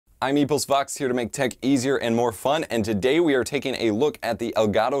I'm EposVox, here to make tech easier and more fun, and today we are taking a look at the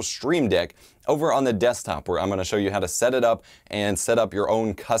Elgato Stream Deck over on the desktop, where I'm going to show you how to set it up and set up your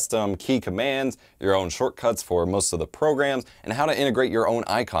own custom key commands, your own shortcuts for most of the programs, and how to integrate your own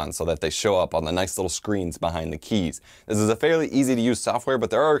icons so that they show up on the nice little screens behind the keys. This is a fairly easy to use software,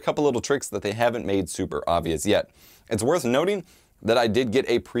 but there are a couple little tricks that they haven't made super obvious yet. It's worth noting that I did get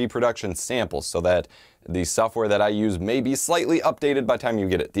a pre-production sample so that the software that I use may be slightly updated by the time you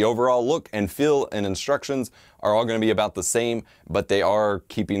get it. The overall look and feel and instructions are all going to be about the same, but they are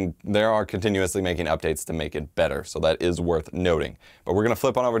continuously making updates to make it better, so that is worth noting. But we're going to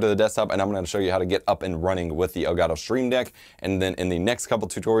flip on over to the desktop and I'm going to show you how to get up and running with the Elgato Stream Deck, and then in the next couple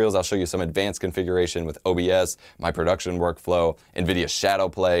tutorials I'll show you some advanced configuration with OBS, my production workflow, NVIDIA Shadow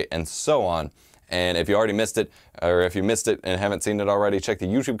Play, and so on. And if you already missed it, or if you missed it and haven't seen it already, check the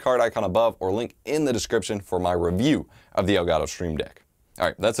YouTube card icon above or link in the description for my review of the Elgato Stream Deck. All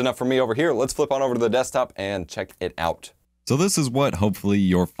right, that's enough for me over here. Let's flip on over to the desktop and check it out. So this is what hopefully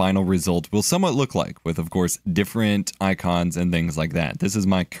your final result will somewhat look like, with of course different icons and things like that. This is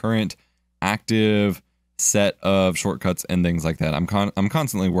my current active set of shortcuts and things like that. I'm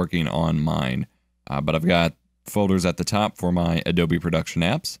constantly working on mine, but I've got folders at the top for my Adobe production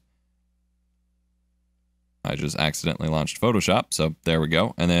apps. I just accidentally launched Photoshop, so there we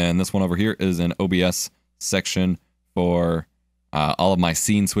go. And then this one over here is an OBS section for all of my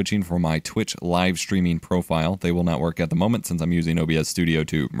scene switching for my Twitch live streaming profile. They will not work at the moment since I'm using OBS Studio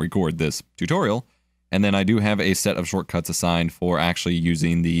to record this tutorial. And then I do have a set of shortcuts assigned for actually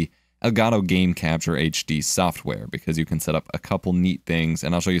using the Elgato Game Capture HD software, because you can set up a couple neat things,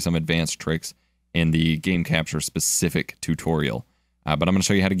 and I'll show you some advanced tricks in the Game Capture specific tutorial. But I'm going to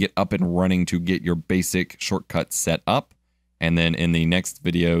show you how to get up and running to get your basic shortcuts set up. And then in the next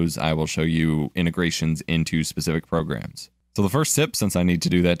videos, I will show you integrations into specific programs. So the first tip, since I need to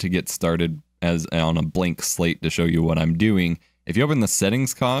do that to get started as on a blank slate to show you what I'm doing, if you open the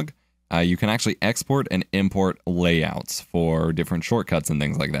settings cog, you can actually export and import layouts for different shortcuts and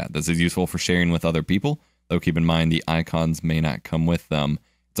things like that. This is useful for sharing with other people, though keep in mind the icons may not come with them.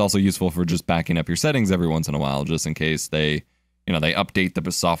 It's also useful for just backing up your settings every once in a while, just in case they update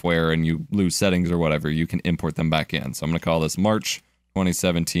the software and you lose settings or whatever. You can import them back in. So I'm going to call this March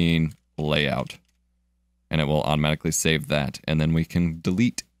 2017 layout, and it will automatically save that. And then we can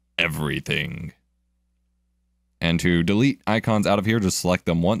delete everything. And to delete icons out of here, just select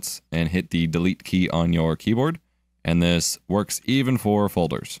them once and hit the delete key on your keyboard. And this works even for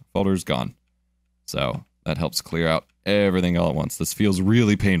folders. Folders gone. So that helps clear out everything all at once. This feels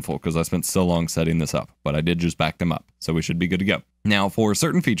really painful because I spent so long setting this up, but I did just back them up, so we should be good to go. Now, for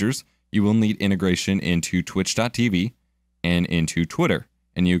certain features, you will need integration into twitch.tv and into Twitter,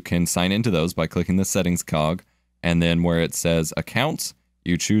 and you can sign into those by clicking the settings cog, and then where it says accounts,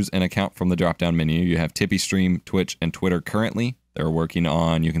 you choose an account from the drop-down menu. You have Tippy Stream, Twitch, and Twitter currently. They're working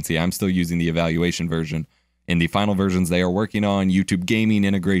on, you can see I'm still using the evaluation version. In the final versions, they are working on YouTube gaming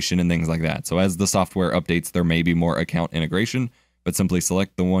integration and things like that. So as the software updates, there may be more account integration, but simply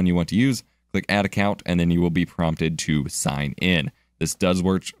select the one you want to use, click add account, and then you will be prompted to sign in. This does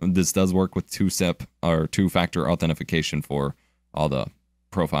work with two-factor authentication for all the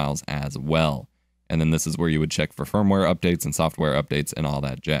profiles as well. And then this is where you would check for firmware updates and software updates and all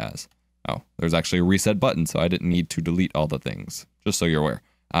that jazz. Oh, there's actually a reset button, so I didn't need to delete all the things, just so you're aware.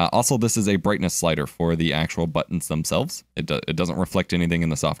 Also, this is a brightness slider for the actual buttons themselves. It doesn't reflect anything in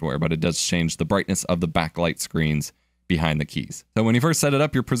the software, but it does change the brightness of the backlight screens behind the keys. So when you first set it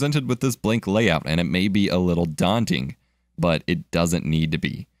up, you're presented with this blank layout, and it may be a little daunting, but it doesn't need to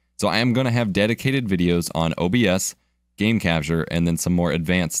be. So I am going to have dedicated videos on OBS, Game Capture, and then some more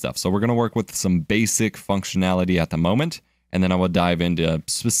advanced stuff. So we're going to work with some basic functionality at the moment, and then I will dive into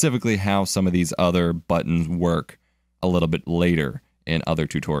specifically how some of these other buttons work a little bit later in other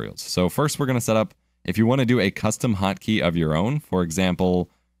tutorials. So first we're going to set up, if you want to do a custom hotkey of your own, for example,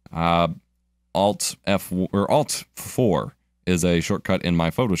 Alt 4 is a shortcut in my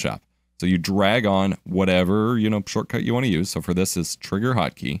Photoshop. So you drag on whatever, shortcut you want to use. So for this is trigger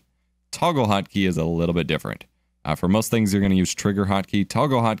hotkey. Toggle hotkey is a little bit different. For most things you're going to use trigger hotkey.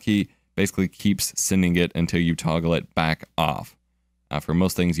 Toggle hotkey basically keeps sending it until you toggle it back off. For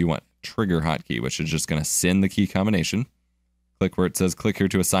most things you want trigger hotkey, which is just going to send the key combination. Click where it says click here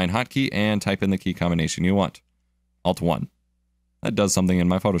to assign hotkey and type in the key combination you want. Alt 1. That does something in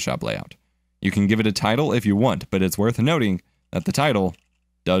my Photoshop layout. You can give it a title if you want, but it's worth noting that the title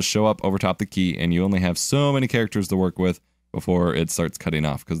does show up over top the key, and you only have so many characters to work with before it starts cutting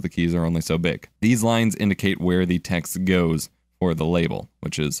off because the keys are only so big. These lines indicate where the text goes for the label,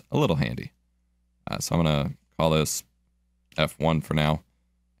 which is a little handy. So I'm going to call this F1 for now.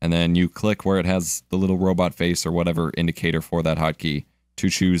 and then you click where it has the little robot face or whatever indicator for that hotkey to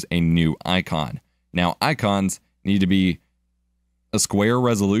choose a new icon. Now, icons need to be a square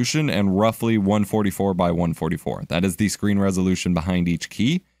resolution and roughly 144 by 144. That is the screen resolution behind each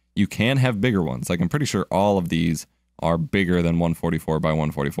key. You can have bigger ones. Like, I'm pretty sure all of these are bigger than 144 by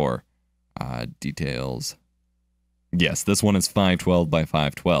 144. Details. Yes, this one is 512 by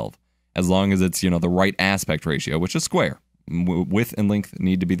 512. As long as it's, the right aspect ratio, which is square. Width and length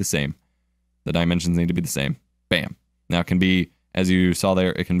need to be the same. The dimensions need to be the same. Bam. Now, it can be, as you saw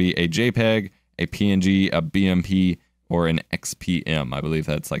there, it can be a JPEG, a PNG, a BMP, or an XPM. I believe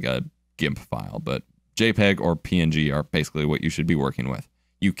that's like a GIMP file, but JPEG or PNG are basically what you should be working with.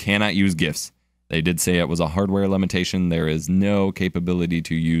 You cannot use GIFs. They did say it was a hardware limitation. There is no capability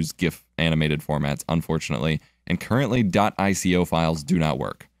to use GIF animated formats, unfortunately, and currently .ico files do not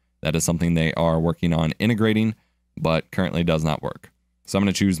work. That is something they are working on integrating, but currently does not work. So I'm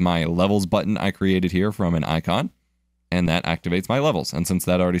going to choose my levels button I created here from an icon, and that activates my levels. And since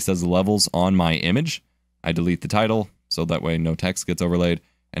that already says levels on my image, I delete the title, so that way no text gets overlaid.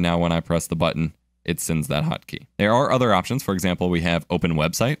 And now when I press the button, it sends that hotkey. There are other options. For example, we have open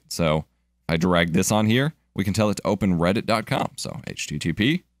website. So if I drag this on here, we can tell it to open reddit.com. So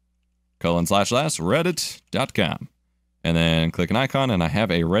http://reddit.com. And then click an icon, and I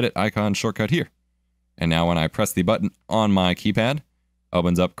have a Reddit icon shortcut here. And now when I press the button on my keypad,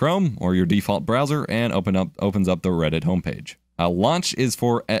 opens up Chrome or your default browser and opens up the Reddit homepage. Launch is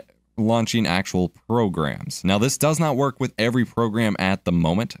for launching actual programs. Now, this does not work with every program at the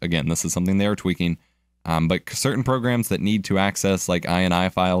moment. Again, this is something they are tweaking. But certain programs that need to access like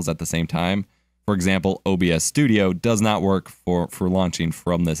INI files at the same time, for example, OBS Studio does not work for launching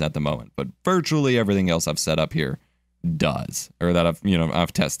from this at the moment. But virtually everything else I've set up here does, or that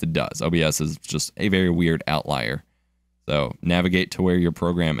I've tested does. OBS is just a very weird outlier. So navigate to where your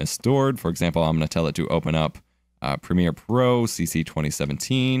program is stored. For example, I'm going to tell it to open up Premiere Pro CC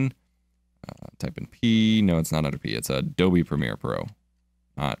 2017. Type in P. No, it's not under P. It's Adobe Premiere Pro,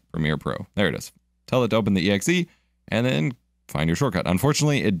 not Premiere Pro. There it is. Tell it to open the exe and then find your shortcut.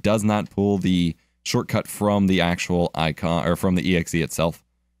 Unfortunately, it does not pull the shortcut from the actual icon or from the exe itself,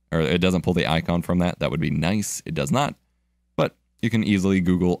 or it doesn't pull the icon from that. That would be nice. It does not, but you can easily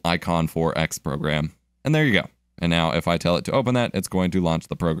Google icon for X program, and there you go. And now if I tell it to open that, it's going to launch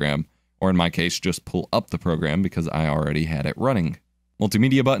the program, or in my case, just pull up the program because I already had it running.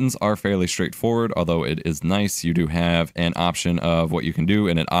 Multimedia buttons are fairly straightforward, although it is nice. You do have an option of what you can do,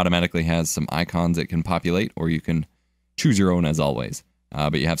 and it automatically has some icons it can populate, or you can choose your own as always.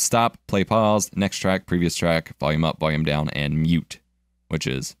 But you have stop, play, pause, next track, previous track, volume up, volume down, and mute, which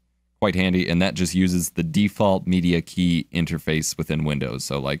is quite handy, and that just uses the default media key interface within Windows.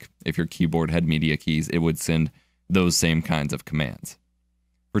 So like if your keyboard had media keys, it would send those same kinds of commands.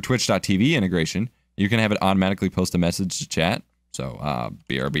 For Twitch.tv integration, you can have it automatically post a message to chat. So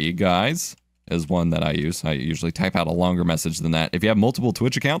BRB guys is one that I use. I usually type out a longer message than that. If you have multiple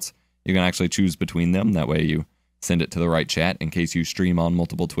Twitch accounts, you can actually choose between them. That way you send it to the right chat in case you stream on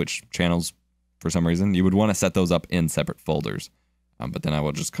multiple Twitch channels for some reason. You would want to set those up in separate folders. But then I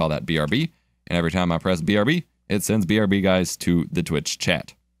will just call that BRB. And every time I press BRB, it sends BRB guys to the Twitch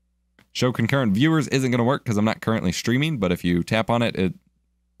chat. Show concurrent viewers isn't going to work because I'm not currently streaming. But if you tap on it, it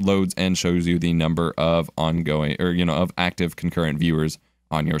loads and shows you the number of ongoing or of active concurrent viewers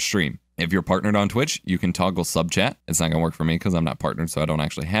on your stream. If you're partnered on Twitch, you can toggle sub chat. It's not gonna work for me because I'm not partnered, so I don't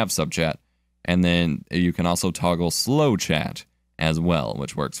actually have sub chat. And then you can also toggle slow chat as well,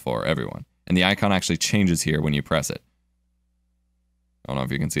 which works for everyone. And the icon actually changes here when you press it. I don't know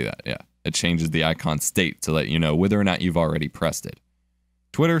if you can see that. Yeah, it changes the icon state to let you know whether or not you've already pressed it.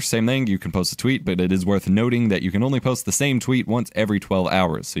 Twitter, same thing. You can post a tweet, but it is worth noting that you can only post the same tweet once every 12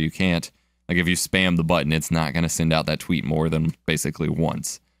 hours. So you can't, like if you spam the button, it's not going to send out that tweet more than basically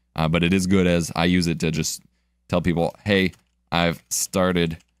once. But it is good as I use it to just tell people, hey, I've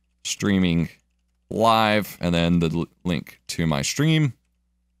started streaming live, and then the link to my stream.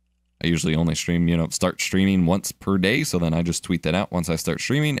 I usually only stream, start streaming once per day. So then I just tweet that out once I start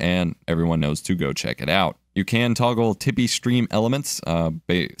streaming and everyone knows to go check it out. You can toggle Tippy stream elements,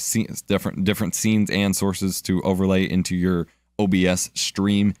 different scenes and sources to overlay into your OBS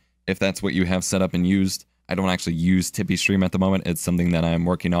stream if that's what you have set up and used. I don't actually use Tippy stream at the moment. It's something that I'm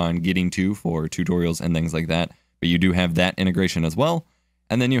working on getting to for tutorials and things like that. But you do have that integration as well.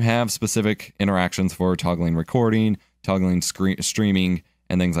 And then you have specific interactions for toggling recording, toggling streaming,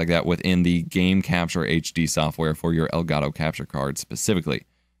 and things like that within the Game Capture HD software for your Elgato capture card specifically.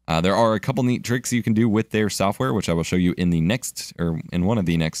 There are a couple neat tricks you can do with their software, which I will show you in the next, or in one of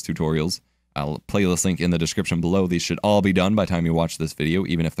the next tutorials. playlist link in the description below. These should all be done by the time you watch this video,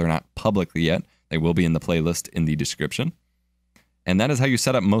 even if they're not publicly yet. They will be in the playlist in the description. And that is how you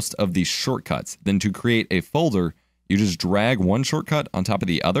set up most of these shortcuts. Then to create a folder, you just drag one shortcut on top of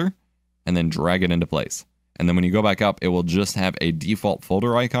the other and then drag it into place. And then when you go back up, it will just have a default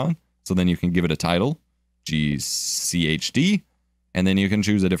folder icon. So then you can give it a title, GCHD, and then you can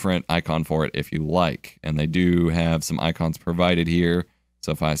choose a different icon for it if you like. And they do have some icons provided here.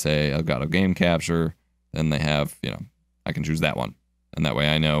 So if I say Elgato Game Capture, then they have, I can choose that one. And that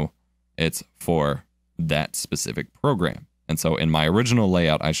way I know it's for that specific program. And so in my original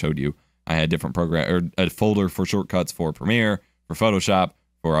layout I showed you, I had different program or a folder for shortcuts for Premiere, for Photoshop,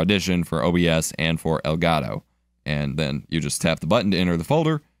 for Audition, for OBS, and for Elgato. And then you just tap the button to enter the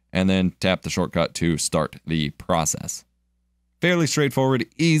folder and then tap the shortcut to start the process. Fairly straightforward,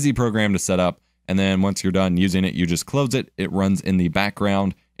 easy program to set up. And then once you're done using it, you just close it. It runs in the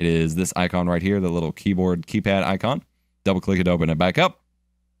background. It is this icon right here, the little keypad icon. Double click it to open it back up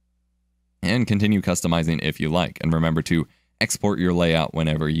and continue customizing if you like. And remember to export your layout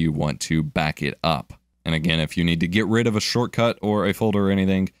whenever you want to back it up. And again, if you need to get rid of a shortcut or a folder or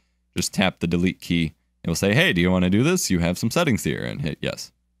anything, just tap the delete key. It will say, hey, do you want to do this? You have some settings here, and hit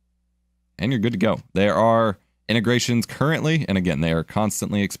yes. And you're good to go. There are integrations currently, and again, they are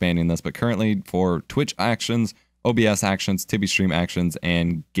constantly expanding this, but currently for Twitch actions, OBS actions, Tibby Stream actions,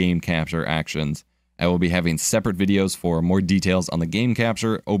 and game capture actions. I will be having separate videos for more details on the game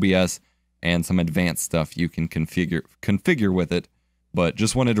capture, OBS, and some advanced stuff you can configure with it, but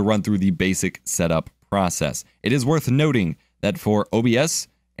just wanted to run through the basic setup process. It is worth noting that for OBS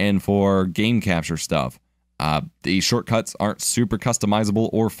and for game capture stuff, the shortcuts aren't super customizable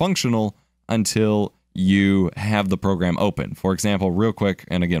or functional until you have the program open. For example, real quick,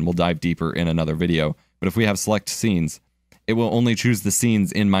 and again, we'll dive deeper in another video, but if we have select scenes, it will only choose the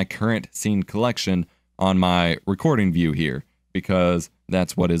scenes in my current scene collection on my recording view here, because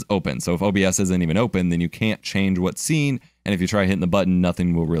that's what is open. So if OBS isn't even open, then you can't change what scene, and if you try hitting the button,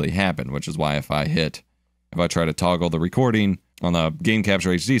 nothing will really happen, which is why if I try to toggle the recording on the Game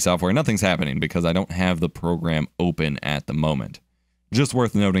Capture HD software, nothing's happening because I don't have the program open at the moment. Just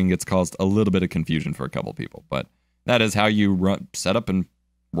worth noting, it's caused a little bit of confusion for a couple people, but that is how you set up and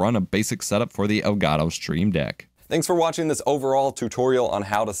run a basic setup for the Elgato Stream Deck. Thanks for watching this overall tutorial on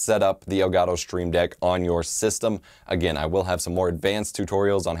how to set up the Elgato Stream Deck on your system. Again, I will have some more advanced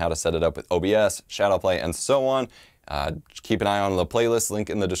tutorials on how to set it up with OBS, Shadowplay, and so on. Keep an eye on the playlist link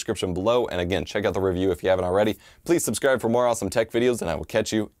in the description below. And again, check out the review if you haven't already. Please subscribe for more awesome tech videos, and I will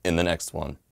catch you in the next one.